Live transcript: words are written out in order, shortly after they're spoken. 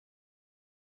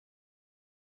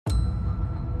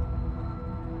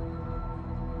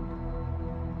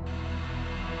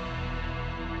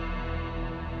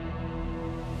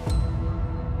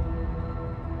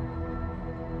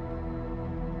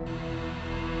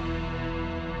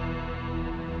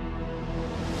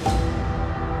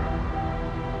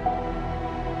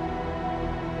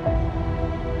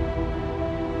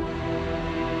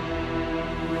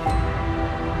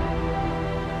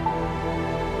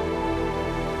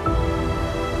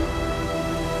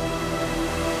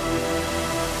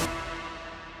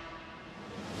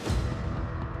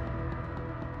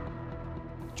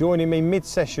Joining me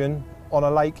mid-session on a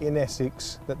lake in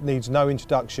Essex that needs no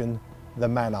introduction, the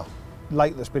Manor.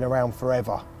 Lake that's been around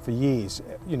forever, for years.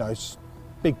 You know,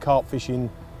 big carp fishing,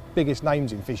 biggest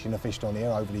names in fishing are fished on here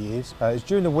over the years. It's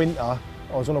during the winter.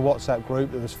 I was on a WhatsApp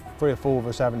group, there was 3 or 4 of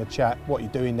us having a chat, what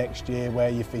you're doing next year, where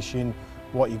you're fishing,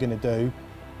 what you're going to do.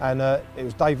 And it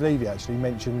was Dave Levy actually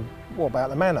mentioned, what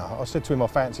about the Manor? I said to him I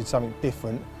fancied something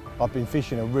different. I've been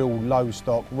fishing a real low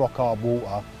stock, rock hard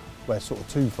water, where sort of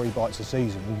 2-3 bites a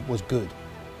season was good.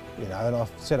 You know, and I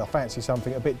said I fancy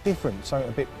something a bit different, something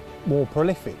a bit more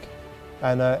prolific.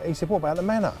 And he said, what about the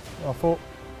Manor? And I thought,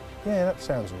 yeah, that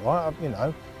sounds all right, you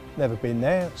know, never been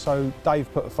there. So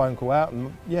Dave put a phone call out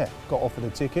and yeah, got offered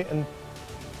a ticket and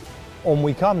on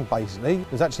we come basically.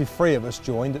 There's actually 3 of us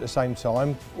joined at the same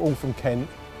time, all from Kent.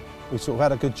 We sort of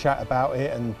had a good chat about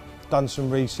it and done some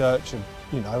research and,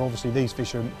 you know, obviously these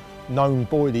fish are known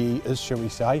boilie eaters, shall we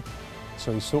say.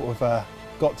 So we sort of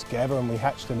got together and we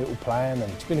hatched a little plan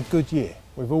and it's been a good year.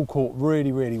 We've all caught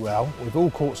really, really well. We've all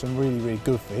caught some really, really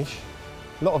good fish.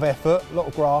 A lot of effort, a lot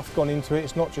of graft gone into it.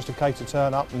 It's not just a case of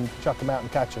turn up and chuck them out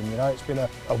and catch them, you know. It's been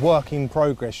a work in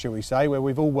progress, shall we say, where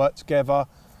we've all worked together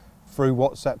through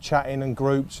WhatsApp chatting and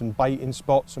groups and baiting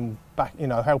spots and back, you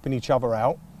know, helping each other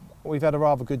out. We've had a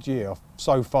rather good year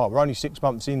so far. We're only 6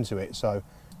 months into it, so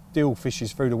still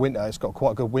fishes through the winter. It's got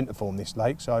quite a good winter form, this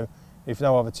lake, so if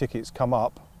no other tickets come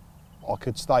up, I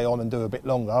could stay on and do a bit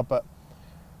longer, but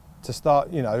to start,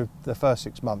 you know, the first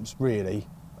 6 months really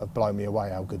have blown me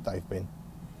away how good they've been.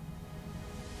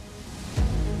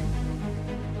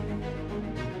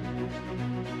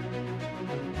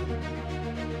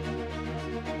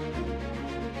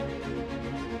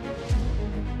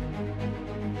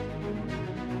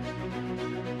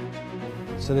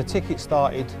 So the ticket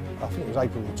started, I think it was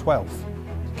April the 12th.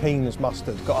 Keen as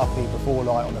mustard, got up here before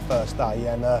light on the first day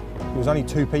and there was only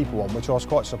 2 people on, which I was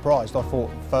quite surprised. I thought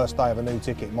first day of a new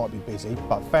ticket might be busy,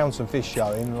 but found some fish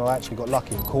showing and I actually got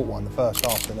lucky and caught one the first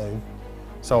afternoon.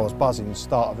 So I was buzzing,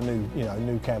 start of a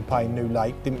new campaign, new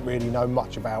lake, didn't really know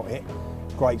much about it.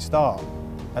 Great start.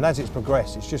 And as it's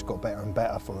progressed, it's just got better and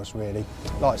better for us really.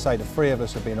 Like I say, the 3 of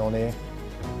us have been on here.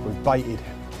 We've baited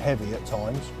heavy at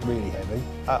times, really heavy.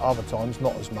 At other times,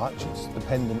 not as much. It's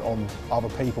dependent on other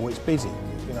people. It's busy.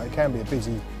 You know, it can be a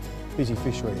busy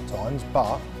fishery at times,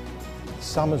 but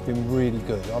summer's been really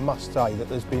good. I must say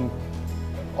that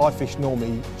I fish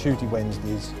normally Tuesday,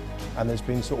 Wednesdays, and there's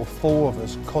been sort of 4 of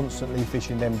us constantly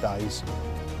fishing them days,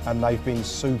 and they've been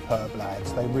superb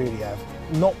lads, they really have.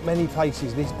 Not many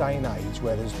places this day and age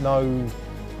where there's no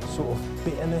sort of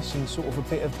bitterness and sort of a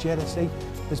bit of jealousy.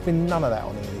 There's been none of that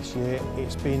on here this year.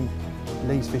 It's been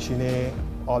Lee's fishing here,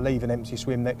 I'll leave an empty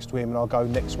swim next to him and I'll go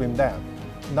next swim down.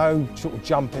 No sort of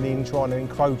jumping in, trying to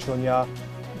encroach on you.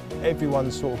 Everyone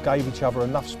sort of gave each other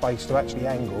enough space to actually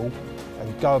angle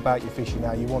and go about your fishing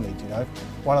how you wanted, you know.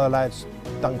 One of the lads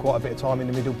done quite a bit of time in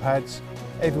the middle pads.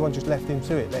 Everyone just left him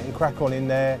to it, let him crack on in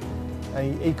there,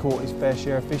 and he caught his fair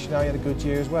share of fish and he had a good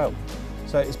year as well.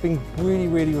 So it's been really,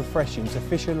 really refreshing to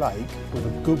fish a lake with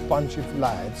a good bunch of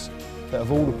lads that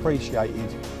have all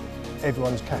appreciated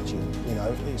everyone's catching. You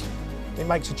know, it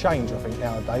makes a change, I think,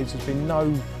 nowadays. There's been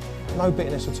no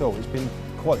bitterness at all. It's been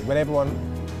quality. When everyone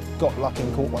got lucky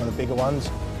and caught one of the bigger ones,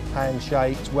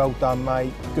 handshakes, well done,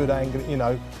 mate, good angle, you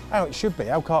know, how it should be,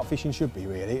 how carp fishing should be,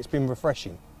 really. It's been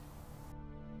refreshing.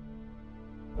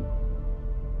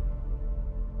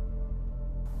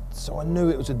 So I knew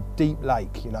it was a deep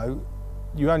lake, you know.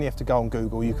 You only have to go on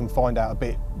Google, you can find out a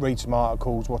bit, read some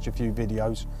articles, watch a few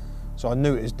videos. So I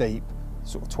knew it was deep,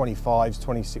 sort of 25,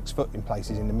 26 foot in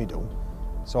places in the middle.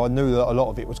 So I knew that a lot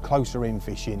of it was closer in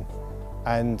fishing.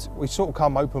 And we sort of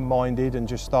come open-minded and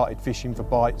just started fishing for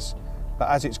bites. But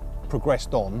as it's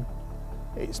progressed on,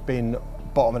 it's been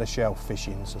bottom of the shelf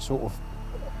fishing. So sort of,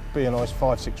 being honest,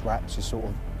 5-6 wraps is sort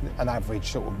of an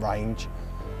average sort of range.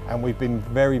 And we've been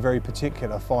very, very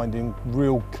particular finding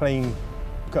real clean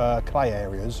clay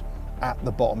areas at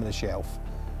the bottom of the shelf.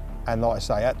 And like I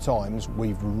say, at times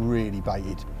we've really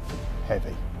baited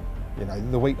heavy. You know,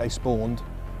 the week they spawned,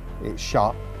 it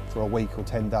shut for a week or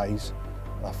 10 days.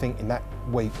 And I think in that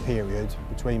week period,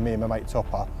 between me and my mate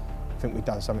Topper, I think we've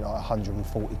done something like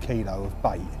 140 kilo of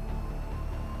bait.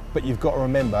 But you've got to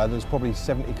remember, there's probably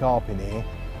 70 carp in here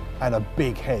and a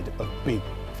big head of big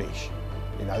fish.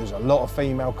 You know, there's a lot of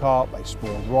female carp, they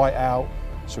spawn right out.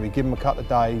 So we give them a couple of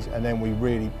days and then we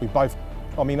both,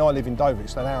 I mean, I live in Dover,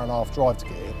 it's an hour-and-a-half drive to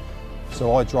get here.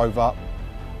 So I drove up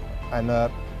and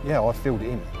yeah, I filled it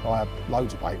in. I had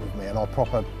loads of bait with me and I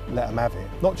proper let them have it.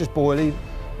 Not just boilie,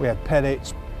 we had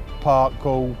pellets, park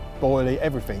call, boilie,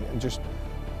 everything, and just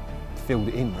filled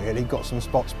it in really. Got some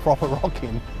spots proper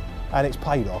rocking. And it's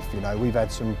paid off, you know. We've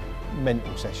had some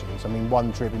mental sessions. I mean,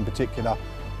 one trip in particular,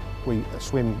 we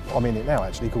swim, I'm in it now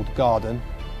actually, called the Garden,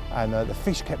 and the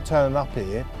fish kept turning up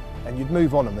here, and you'd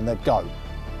move on them and they'd go.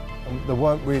 And there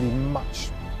weren't really much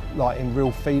like in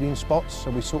real feeding spots,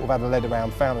 so we sort of had a lead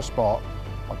around, found a spot.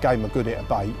 I gave him a good hit of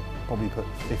bait, probably put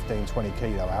 15, 20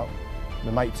 kilo out.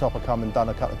 My mate Topper come and done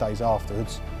a couple of days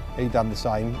afterwards. He'd done the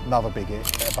same, another big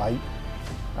hit of bait,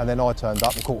 and then I turned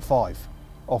up and caught 5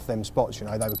 off them spots, you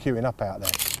know, they were queuing up out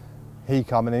there. He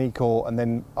come and he caught, and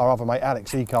then our other mate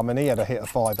Alex, he come and he had a hit of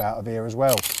 5 out of here as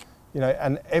well. You know,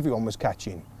 and everyone was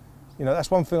catching. You know, that's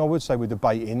one thing I would say with the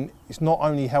baiting, it's not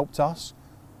only helped us,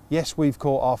 yes, we've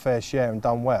caught our fair share and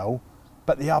done well,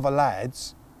 but the other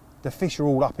lads, the fish are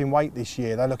all up in weight this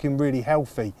year. They're looking really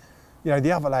healthy. You know,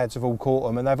 the other lads have all caught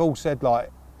them and they've all said,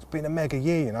 like, it's been a mega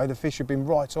year, you know, the fish have been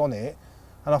right on it.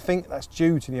 And I think that's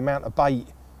due to the amount of bait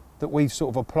that we've sort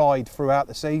of applied throughout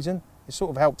the season. It's sort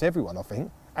of helped everyone, I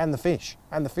think, and the fish,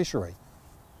 and the fishery.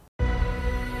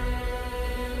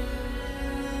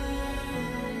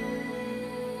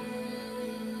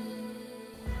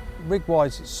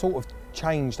 Rig-wise, it's sort of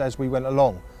changed as we went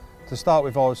along. To start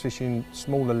with, I was fishing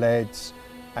smaller leads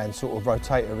and sort of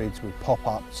rotator rigs with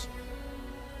pop-ups.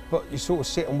 But you sort of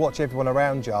sit and watch everyone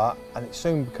around you, and it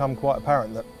soon became quite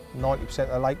apparent that 90% of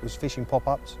the lake was fishing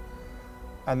pop-ups.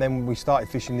 And then we started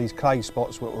fishing these clay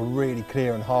spots that were really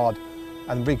clear and hard,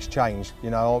 and rigs changed. You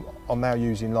know, I'm now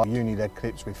using like uni lead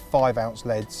clips with 5-ounce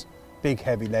leads, big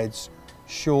heavy leads,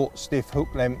 short, stiff hook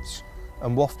lengths,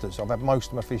 and wafters. I've had most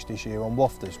of my fish this year on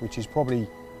wafters, which is probably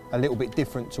a little bit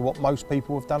different to what most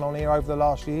people have done on here over the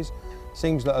last years.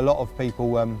 Seems that a lot of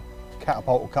people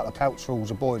catapult or cut the pouch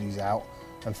trawls or boilies out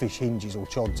and fish hinges or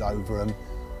chods over them.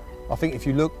 I think if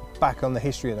you look back on the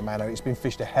history of the manor, it's been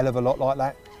fished a hell of a lot like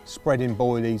that, spreading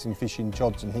boilies and fishing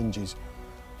chods and hinges.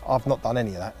 I've not done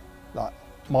any of that. Like,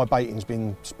 my baiting's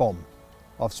been spom.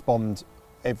 I've spommed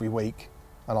every week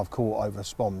and I've caught over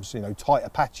spoms, you know, tighter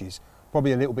patches.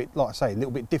 Probably a little bit, like I say, a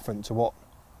little bit different to what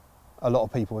a lot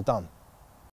of people have done.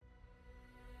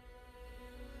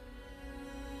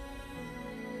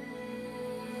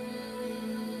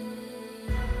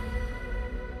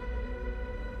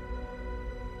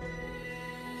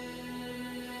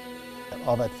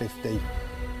 I've had 50,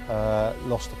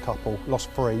 lost a couple,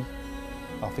 lost 3.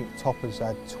 I think Topper's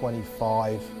had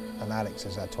 25 and Alex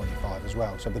has had 25 as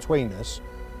well. So between us,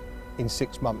 in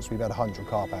 6 months, we've had 100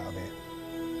 carp out of it,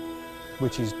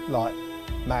 which is like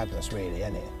madness really,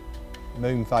 isn't it?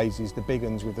 Moon phases, the big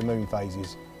uns with the moon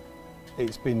phases.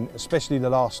 It's been, especially the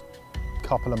last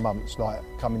couple of months, like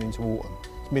coming into autumn.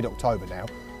 It's mid-October now,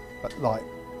 but like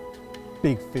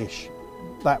big fish.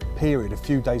 That period, a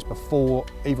few days before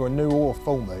either a new or a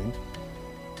full moon,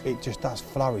 it just does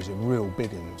flurries of real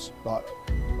big uns. Like,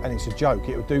 and it's a joke,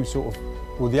 it would do sort of,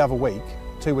 well, the other week,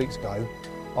 2 weeks ago,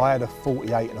 I had a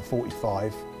 48 and a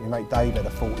 45, my mate Dave had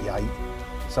a 48,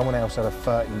 someone else had a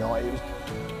 39.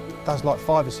 It does like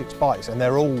 5 or 6 bites and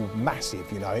they're all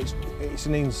massive, you know, it's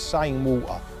an insane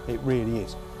water, it really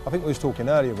is. I think we was talking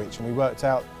earlier, Rich, and we worked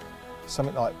out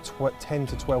something like 10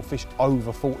 to 12 fish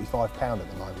over 45 pound at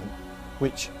the moment,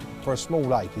 which for a small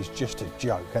lake is just a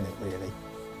joke, isn't it, really?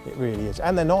 It really is.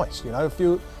 And they're nice, you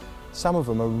know, some of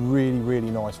them are really,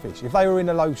 really nice fish. If they were in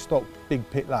a low stock, big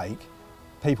pit lake,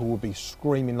 people would be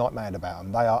screaming like mad about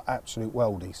them. They are absolute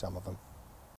worldies, some of them.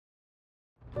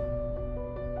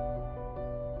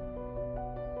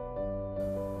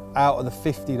 Out of the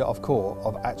 50 that I've caught,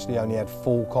 I've actually only had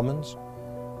 4 commons.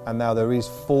 And now there is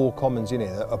 4 commons in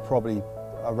here that are probably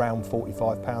around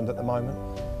 45 pound at the moment.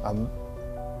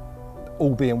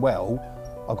 All being well,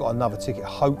 I've got another ticket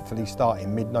hopefully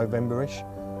starting mid-November-ish.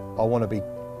 I want to be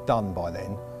done by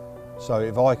then. So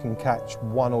if I can catch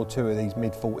 1 or 2 of these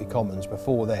mid-40 commons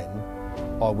before then,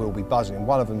 I will be buzzing.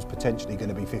 One of them's potentially going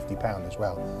to be 50 pound as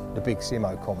well, the big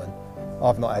Simo common.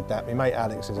 I've not had that. My mate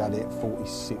Alex has had it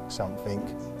 46 something,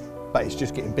 but it's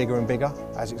just getting bigger and bigger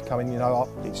as it's coming, you know.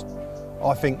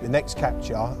 I think the next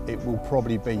capture, it will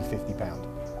probably be 50 pound.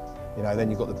 You know,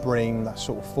 then you've got the Bring, that's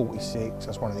sort of 46,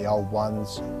 that's one of the old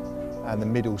ones, and the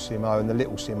middle Simo and the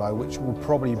little Simo, which will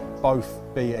probably both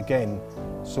be, again,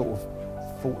 sort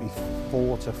of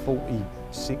 44 to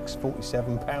 46,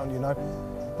 47 pound, you know.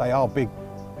 They are big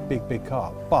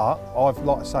carp. But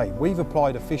like I say, we've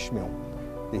applied a fish meal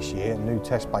this year, a new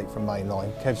test bait from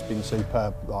Mainline. Kev's been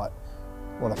superb, like,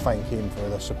 I want to thank him for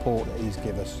the support that he's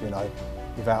given us, you know.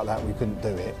 Without that, we couldn't do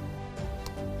it.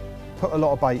 Put a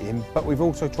lot of bait in, but we've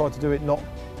also tried to do it not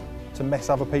to mess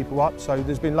other people up. So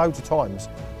there's been loads of times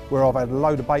where I've had a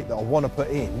load of bait that I want to put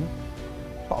in,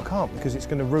 but I can't because it's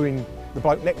going to ruin the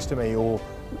bloke next to me. Or,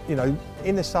 you know,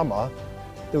 in the summer,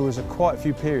 There was quite a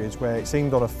few periods where it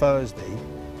seemed on a Thursday,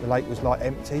 the lake was like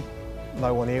empty,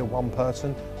 no one here, one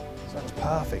person. So that was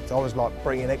perfect. I was like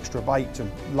bringing extra bait to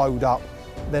load up,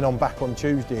 then I'm back on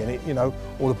Tuesday and you know,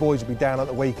 all the boys would be down at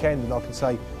the weekend and I can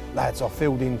say, lads, I've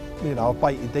filled in, you know, I've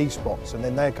baited these spots, and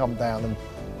then they come down, and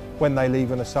when they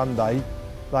leave on a Sunday,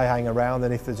 they hang around,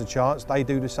 and if there's a chance, they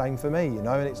do the same for me, you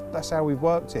know, and that's how we've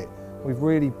worked it. We've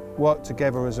really worked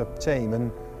together as a team,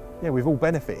 and yeah, we've all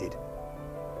benefited.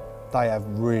 They have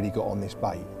really got on this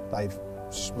bait. They've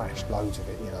smashed loads of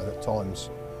it, you know,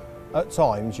 at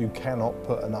times you cannot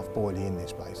put enough boilie in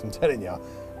this place, I'm telling you.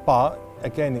 But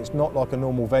again, it's not like a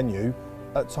normal venue.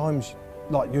 At times,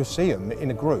 like you'll see them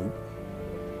in a group,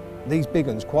 these big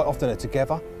ones quite often are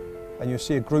together, and you'll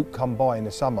see a group come by in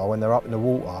the summer when they're up in the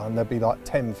water and there'll be like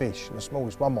 10 fish, and the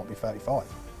smallest one might be 35.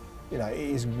 You know, it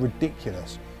is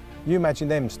ridiculous. You imagine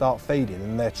them start feeding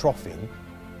and they're troughing,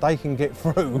 they can get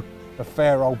through a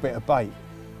fair old bit of bait.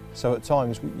 So at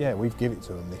times, yeah, we've given it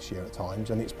to them this year at times,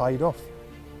 and it's paid off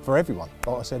for everyone.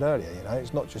 Like I said earlier, you know,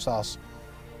 it's not just us.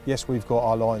 Yes, we've got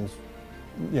our lines,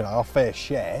 you know, our fair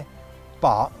share,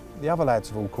 but the other lads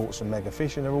have all caught some mega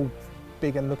fish and they're all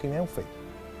big and looking healthy,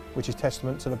 which is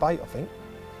testament to the bait, I think.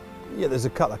 Yeah, there's a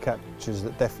couple of catches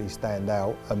that definitely stand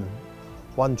out.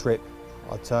 One trip,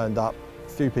 I turned up, a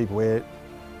few people here.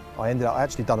 I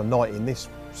actually done a night in this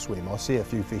swim. I see a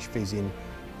few fish fizzing,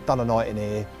 done a night in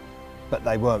here, but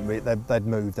they weren't they'd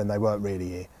moved and they weren't really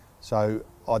here. So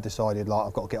I decided, like,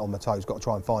 I've got to get on my toes, got to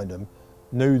try and find them.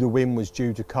 Knew the wind was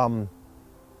due to come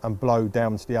and blow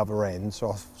down to the other end,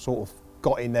 so I sort of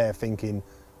got in there thinking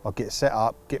I'll get set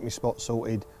up, get my spot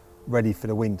sorted, ready for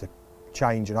the wind to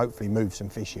change and hopefully move some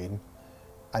fish in.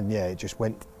 And yeah, it just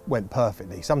went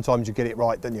perfectly. Sometimes you get it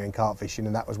right, don't you, in carp fishing,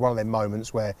 and that was one of them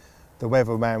moments where the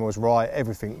weatherman was right,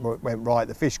 everything went right,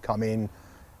 the fish come in,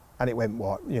 and it went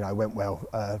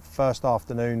well. First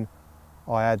afternoon,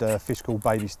 I had a fish called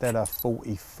Baby Stella,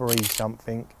 43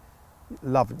 something.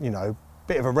 Love, you know,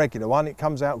 bit of a regular one. It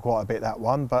comes out quite a bit, that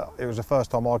one, but it was the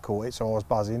first time I caught it, so I was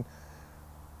buzzing.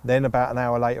 Then about an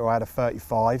hour later, I had a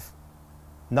 35.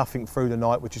 Nothing through the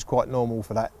night, which is quite normal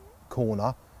for that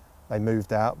corner. They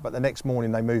moved out, but the next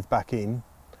morning they moved back in.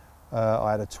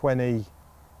 I had a 20,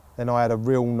 then I had a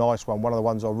real nice one of the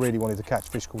ones I really wanted to catch,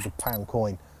 fish called the pound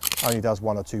coin. Only does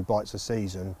 1 or 2 bites a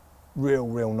season.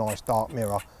 Real nice dark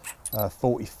mirror,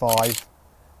 45.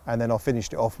 And then I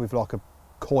finished it off with like a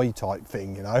koi type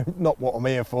thing, you know, not what I'm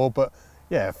here for, but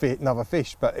yeah, another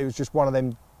fish. But it was just one of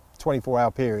them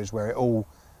 24-hour periods where it all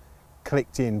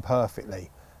clicked in perfectly.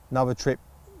 Another trip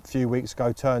a few weeks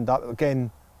ago turned up,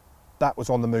 again, that was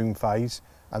on the moon phase,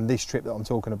 and this trip that I'm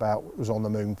talking about was on the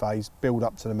moon phase, build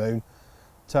up to the moon.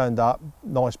 Turned up,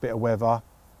 nice bit of weather,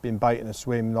 been baiting a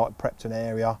swim, like prepped an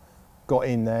area, got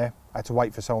in there, had to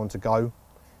wait for someone to go.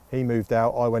 He moved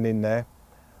out, I went in there.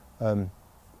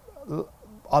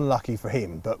 Unlucky for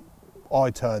him, but I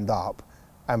turned up,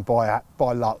 and by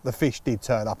luck, the fish did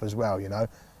turn up as well, you know.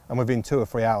 And within 2 or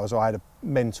 3 hours, I had a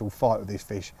mental fight with this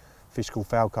fish called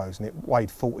Falcos, and it weighed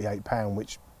 48 pounds,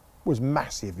 which was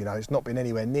massive, you know. It's not been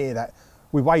anywhere near that.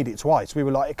 We weighed it twice. We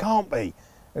were like, it can't be.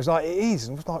 It was like, it is.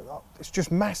 And it was like, oh, it's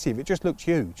just massive. It just looked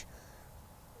huge.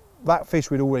 That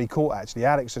fish we'd already caught, actually.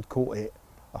 Alex had caught it,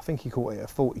 I think he caught it at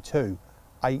 42,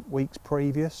 8 weeks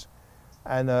previous.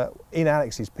 And in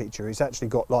Alex's picture, it's actually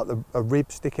got like a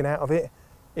rib sticking out of it.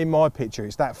 In my picture,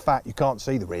 it's that fat, you can't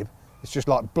see the rib. It's just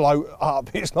like bloat up,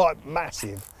 it's like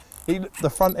massive. The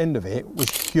front end of it was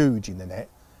huge in the net,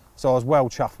 so I was well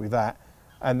chuffed with that.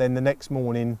 And then the next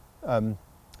morning,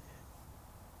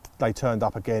 they turned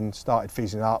up again, started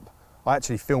fizzing up. I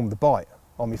actually filmed the bite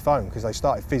on my phone because they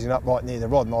started fizzing up right near the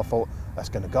rod, and I thought, that's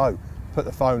going to go. Put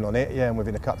the phone on it, yeah, and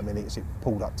within a couple of minutes it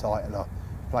pulled up tight, and I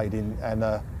played in,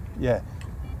 and yeah,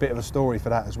 bit of a story for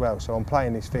that as well. So I'm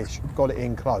playing this fish, got it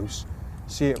in close,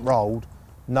 see it rolled,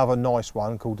 another nice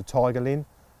one called the Tigerlin,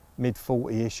 mid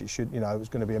 40-ish, it should, you know, it was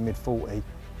going to be a mid 40.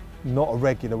 Not a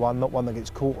regular one, not one that gets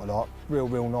caught a lot,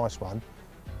 real nice one.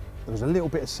 There was a little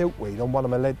bit of silkweed on one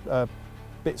of my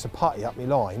bits of putty up my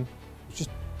line, just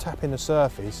tapping the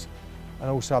surface, and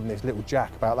all of a sudden this little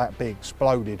jack about that big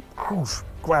exploded, whoosh,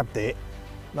 grabbed it,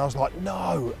 and I was like,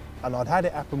 no! And I'd had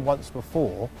it happen once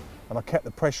before, and I kept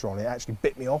the pressure on it, actually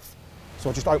bit me off. So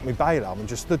I just opened my bail arm and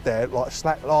just stood there like a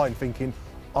slack line thinking,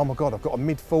 oh my God, I've got a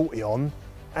mid 40 on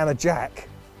and a jack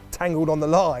tangled on the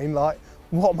line, like,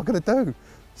 what am I gonna do?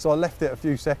 So I left it a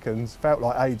few seconds, felt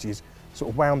like ages,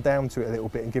 sort of wound down to it a little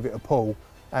bit and give it a pull,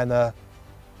 and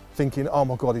thinking, oh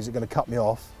my God, is it gonna cut me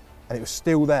off? And it was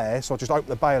still there, so I just opened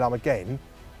the bail arm again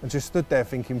and just stood there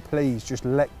thinking, please just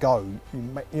let go.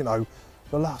 You know,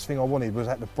 the last thing I wanted was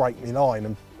I had to break my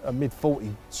line a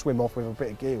mid-40 swim off with a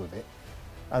bit of gear with it.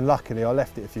 And luckily I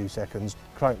left it a few seconds,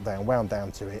 clamped down, wound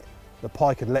down to it. The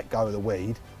pike had let go of the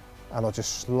weed and I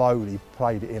just slowly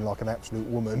played it in like an absolute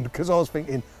woman because I was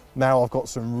thinking, now I've got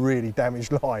some really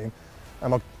damaged line.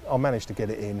 And I managed to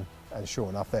get it in, and sure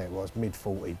enough, there it was,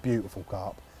 mid-40, beautiful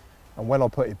carp. And when I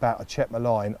put it back, I checked my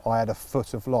line, I had a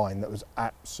foot of line that was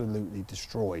absolutely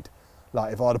destroyed.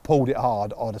 Like if I'd have pulled it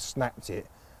hard, I'd have snapped it.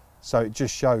 So it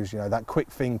just shows, you know, that quick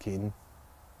thinking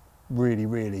really,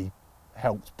 really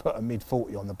helped put a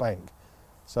mid-40 on the bank.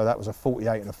 So that was a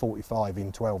 48 and a 45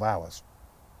 in 12 hours.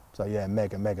 So yeah,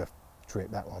 mega, mega trip,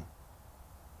 that one.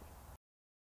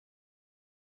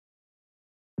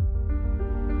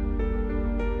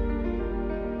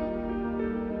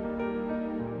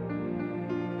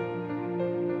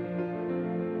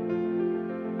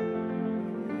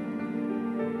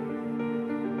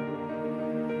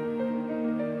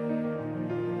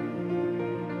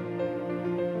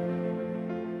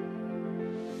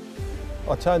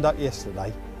 I turned up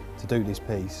yesterday to do this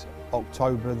piece,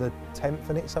 October the 10th,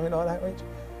 and it's something like that, Rich?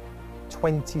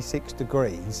 26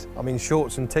 degrees, I'm in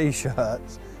shorts and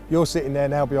t-shirts. You're sitting there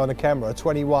now behind the camera,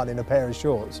 21 in a pair of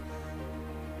shorts.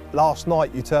 Last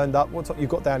night you turned up, what time? You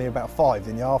got down here about 5,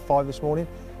 didn't you? 5:30 this morning?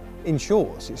 In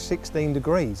shorts, it's 16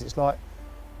 degrees. It's like,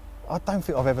 I don't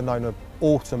think I've ever known an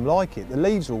autumn like it. The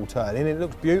leaves are all turning, it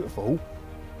looks beautiful,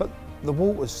 but the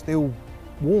water's still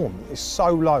warm. It's so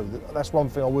low. That's one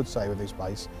thing I would say with this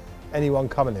place. Anyone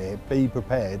coming here, be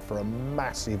prepared for a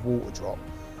massive water drop.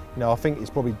 You know, I think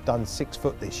it's probably done 6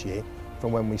 foot this year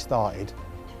from when we started,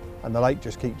 and the lake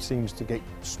just seems to get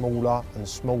smaller and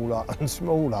smaller and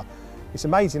smaller. It's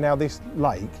amazing how this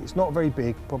lake, it's not very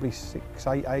big, probably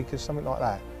 6-8 acres, something like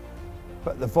that,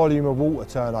 but the volume of water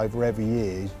turnover every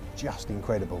year is just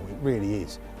incredible. It really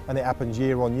is, and it happens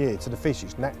year on year. To the fish,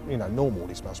 it's you know, normal.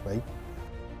 This must be.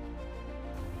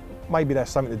 Maybe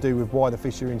that's something to do with why the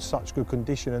fish are in such good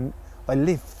condition and they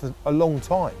live for a long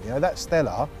time. You know, that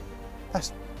Stella,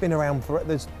 that's been around for,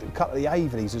 there's a couple of the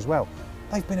Aveleys as well.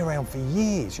 They've been around for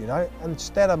years, you know, and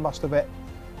Stella must have had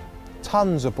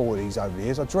tons of boilies over the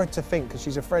years. I dread to think, because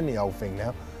she's a friendly old thing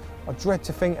now, I dread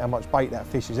to think how much bait that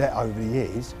fish has had over the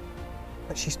years,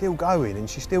 but she's still going and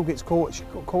she still gets caught. She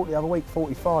got caught the other week,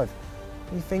 45.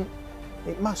 And you think,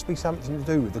 it must be something to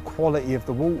do with the quality of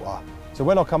the water. So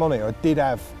when I come on here, I did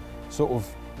have sort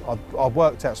of, I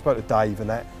worked out, spoke to Dave and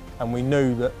that, and we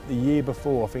knew that the year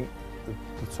before, I think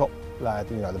the top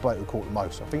lad, you know, the bloke who caught the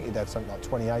most, I think he'd had something like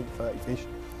 28, 30 fish.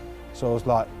 So I was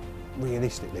like,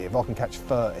 realistically, if I can catch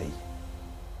 30,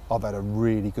 I've had a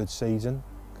really good season.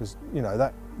 Because, you know,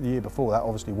 that the year before, that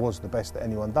obviously was the best that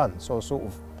anyone done. So I sort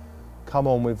of come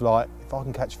on with like, if I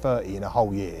can catch 30 in a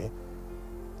whole year,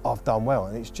 I've done well.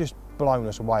 And it's just blown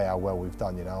us away how well we've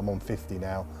done, you know. I'm on 50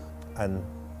 now, and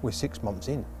we're 6 months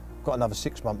in. Got another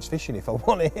 6 months fishing if I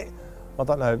want it. I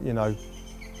don't know, you know,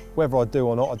 whether I do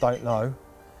or not, I don't know.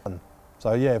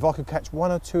 So yeah, if I could catch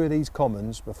 1 or 2 of these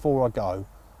commons before I go,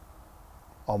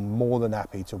 I'm more than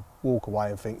happy to walk away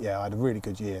and think, yeah, I had a really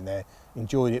good year in there,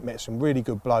 enjoyed it, met some really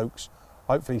good blokes,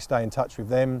 hopefully stay in touch with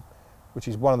them, which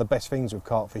is one of the best things with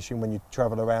carp fishing. When you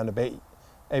travel around a bit,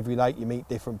 every lake you meet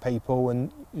different people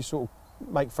and you sort of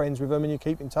make friends with them and you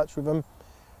keep in touch with them.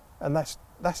 And that's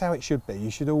how it should be. You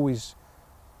should always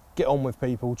get on with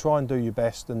people, try and do your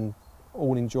best and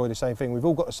all enjoy the same thing. We've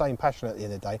all got the same passion at the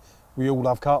end of the day. We all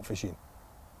love carp fishing.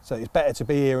 So it's better to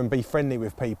be here and be friendly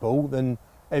with people than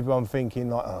everyone thinking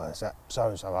like, oh, it's that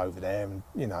so-and-so over there. And,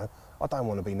 you know, I don't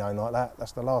want to be known like that.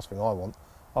 That's the last thing I want.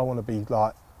 I want to be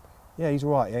like, yeah, he's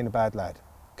all right, he ain't a bad lad.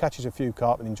 Catches a few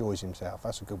carp and enjoys himself.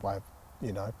 That's a good way of,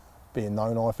 you know, being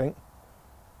known, I think.